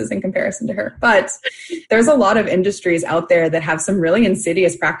about horses in comparison to her. But there's a lot of industries out there that have some really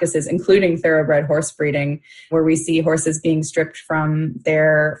insidious practices, including thoroughbred horse breeding, where we see horses being stripped from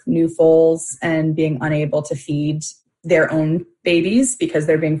their new foals and being unable to feed their own babies because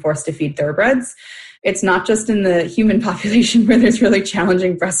they're being forced to feed thoroughbreds. It's not just in the human population where there's really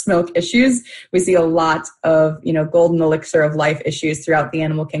challenging breast milk issues. We see a lot of, golden elixir of life issues throughout the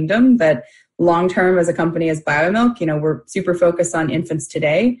animal kingdom that long-term as a company as BioMilq, we're super focused on infants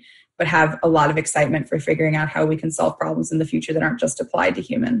today, but have a lot of excitement for figuring out how we can solve problems in the future that aren't just applied to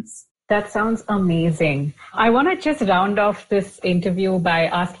humans. That sounds amazing. I want to just round off this interview by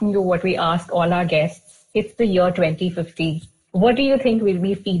asking you what we ask all our guests. It's the year 2050. What do you think we'll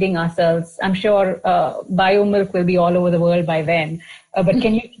be feeding ourselves? I'm sure BioMilq will be all over the world by then. But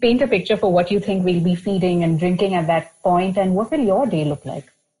can you paint a picture for what you think we'll be feeding and drinking at that point? And what will your day look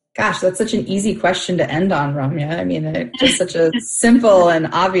like? Gosh, that's such an easy question to end on, Ramya. I mean, it's just such a simple and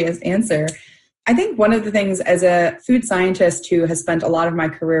obvious answer. I think one of the things as a food scientist who has spent a lot of my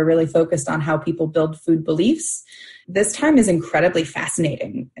career really focused on how people build food beliefs, this time is incredibly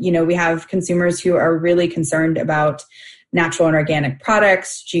fascinating. We have consumers who are really concerned about natural and organic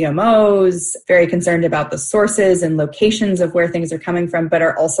products, GMOs, very concerned about the sources and locations of where things are coming from, but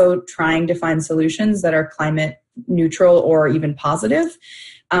are also trying to find solutions that are climate neutral or even positive,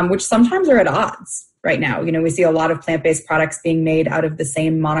 which sometimes are at odds right now. We see a lot of plant-based products being made out of the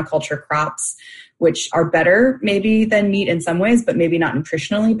same monoculture crops, which are better maybe than meat in some ways, but maybe not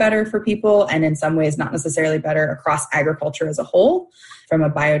nutritionally better for people, and in some ways not necessarily better across agriculture as a whole. From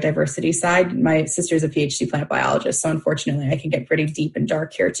a biodiversity side, my sister's a PhD plant biologist, so unfortunately I can get pretty deep and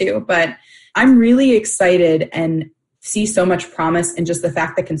dark here too. But I'm really excited and see so much promise in just the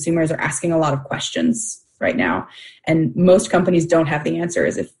fact that consumers are asking a lot of questions right now. And most companies don't have the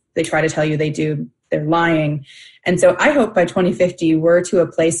answers. If they try to tell you they do, they're lying. And so I hope by 2050, we're to a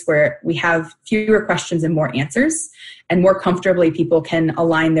place where we have fewer questions and more answers, and more comfortably people can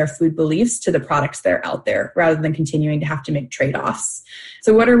align their food beliefs to the products that are out there rather than continuing to have to make trade-offs.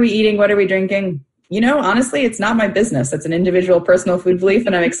 So what are we eating? What are we drinking? Honestly, it's not my business. It's an individual personal food belief,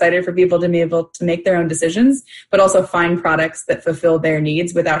 and I'm excited for people to be able to make their own decisions, but also find products that fulfill their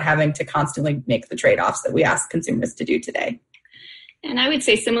needs without having to constantly make the trade-offs that we ask consumers to do today. And I would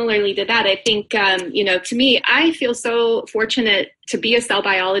say similarly to that, I think, to me, I feel so fortunate to be a cell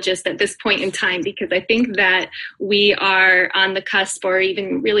biologist at this point in time, because I think that we are on the cusp, or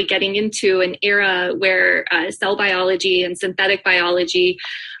even really getting into an era where cell biology and synthetic biology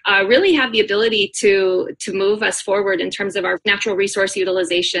really have the ability to move us forward in terms of our natural resource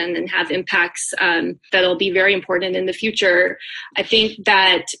utilization and have impacts that'll be very important in the future. I think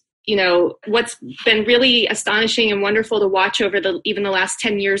that what's been really astonishing and wonderful to watch over even the last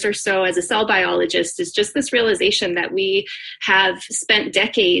 10 years or so as a cell biologist is just this realization that we have spent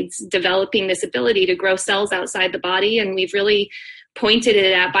decades developing this ability to grow cells outside the body. And we've really pointed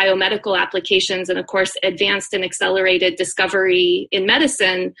it at biomedical applications and, of course, advanced and accelerated discovery in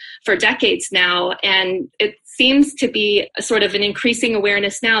medicine for decades now. And it seems to be a sort of an increasing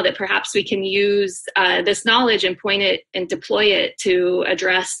awareness now that perhaps we can use this knowledge and point it and deploy it to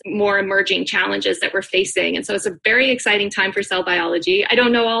address more emerging challenges that we're facing. And so it's a very exciting time for cell biology. I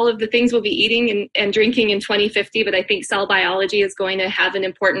don't know all of the things we'll be eating and drinking in 2050, but I think cell biology is going to have an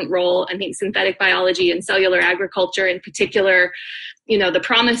important role. I think synthetic biology and cellular agriculture in particular, the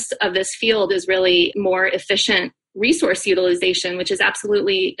promise of this field is really more efficient resource utilization, which is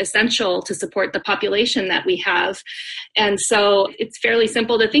absolutely essential to support the population that we have. And so it's fairly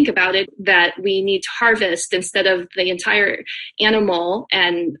simple to think about it, that we need to harvest instead of the entire animal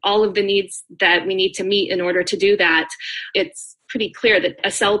and all of the needs that we need to meet in order to do that. It's pretty clear that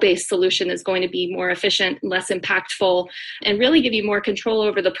a cell-based solution is going to be more efficient, less impactful, and really give you more control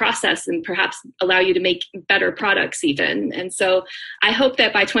over the process and perhaps allow you to make better products even. And so I hope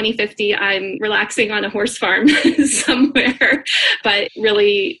that by 2050, I'm relaxing on a horse farm somewhere, but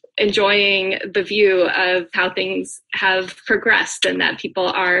really enjoying the view of how things have progressed and that people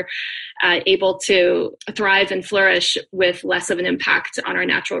are able to thrive and flourish with less of an impact on our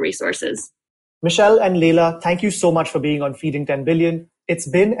natural resources. Michelle and Leila, thank you so much for being on Feeding 10 Billion. It's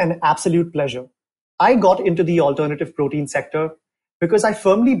been an absolute pleasure. I got into the alternative protein sector because I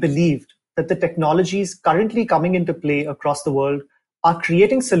firmly believed that the technologies currently coming into play across the world are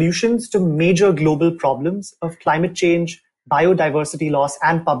creating solutions to major global problems of climate change, biodiversity loss,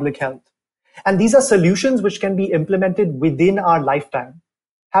 and public health. And these are solutions which can be implemented within our lifetime.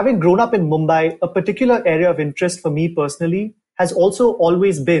 Having grown up in Mumbai, a particular area of interest for me personally has also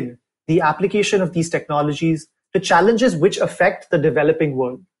always been the application of these technologies to challenges which affect the developing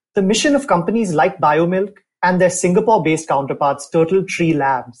world. The mission of companies like BioMilq and their Singapore-based counterparts, Turtle Tree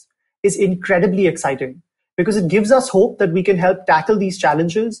Labs, is incredibly exciting because it gives us hope that we can help tackle these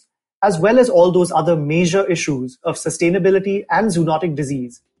challenges as well as all those other major issues of sustainability and zoonotic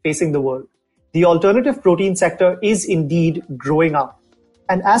disease facing the world. The alternative protein sector is indeed growing up.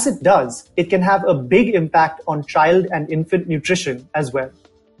 And as it does, it can have a big impact on child and infant nutrition as well.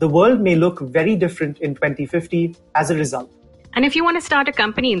 The world may look very different in 2050 as a result. And if you want to start a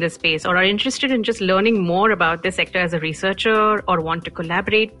company in this space or are interested in just learning more about this sector as a researcher or want to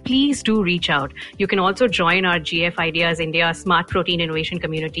collaborate, please do reach out. You can also join our GF Ideas India Smart Protein Innovation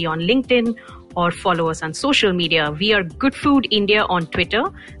Community on LinkedIn or follow us on social media. We are Good Food India on Twitter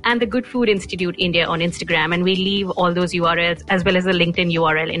and the Good Food Institute India on Instagram. And we leave all those URLs as well as the LinkedIn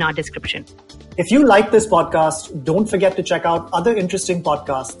URL in our description. If you like this podcast, don't forget to check out other interesting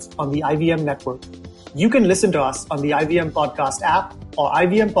podcasts on the IVM network. You can listen to us on the IVM Podcast app or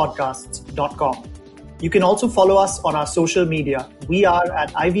ivmpodcasts.com. You can also follow us on our social media. We are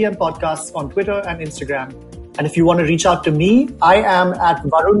at IVM Podcasts on Twitter and Instagram. And if you want to reach out to me, I am at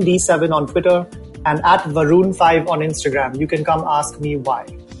Varun D7 on Twitter and at Varun5 on Instagram. You can come ask me why.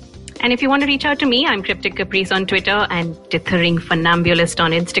 And if you want to reach out to me, I'm Cryptic Caprice on Twitter and Dithering Funambulist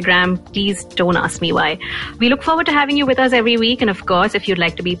on Instagram. Please don't ask me why. We look forward to having you with us every week. And of course, if you'd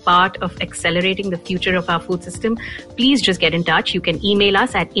like to be part of accelerating the future of our food system, please just get in touch. You can email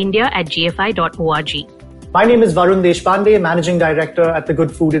us at india@gfi.org. My name is Varun Deshpande, Managing Director at the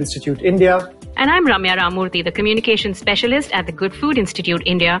Good Food Institute India. And I'm Ramya Ramurthy, the Communications Specialist at the Good Food Institute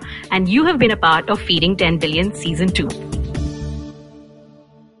India. And you have been a part of Feeding 10 Billion Season 2.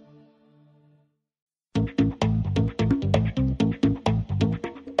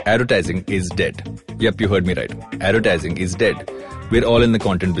 Advertising is dead. Yep, you heard me right. Advertising is dead. We're all in the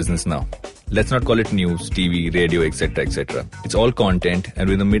content business now. Let's not call it news, TV, radio, etc., etc. It's all content, and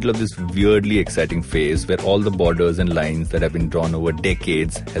we're in the middle of this weirdly exciting phase where all the borders and lines that have been drawn over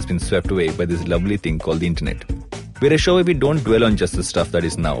decades has been swept away by this lovely thing called the internet. We're a show where we don't dwell on just the stuff that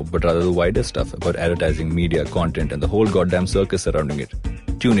is now, but rather the wider stuff about advertising, media, content, and the whole goddamn circus surrounding it.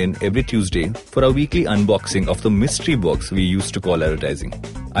 Tune in every Tuesday for our weekly unboxing of the mystery box we used to call advertising.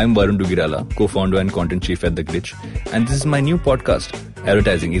 I'm Varun Dugirala, co-founder and content chief at The Glitch, and this is my new podcast,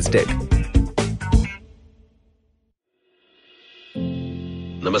 Advertising is Dead.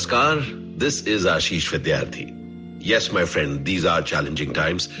 Namaskar, this is Ashish Vidyarthi. Yes, my friend, these are challenging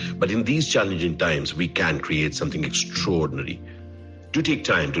times, but in these challenging times, we can create something extraordinary. Do take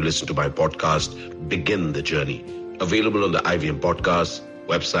time to listen to my podcast, Begin the Journey, available on the IVM Podcasts,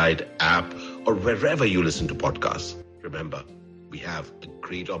 website, app, or wherever you listen to podcasts. Remember, we have a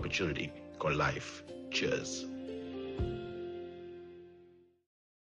great opportunity called life. Cheers.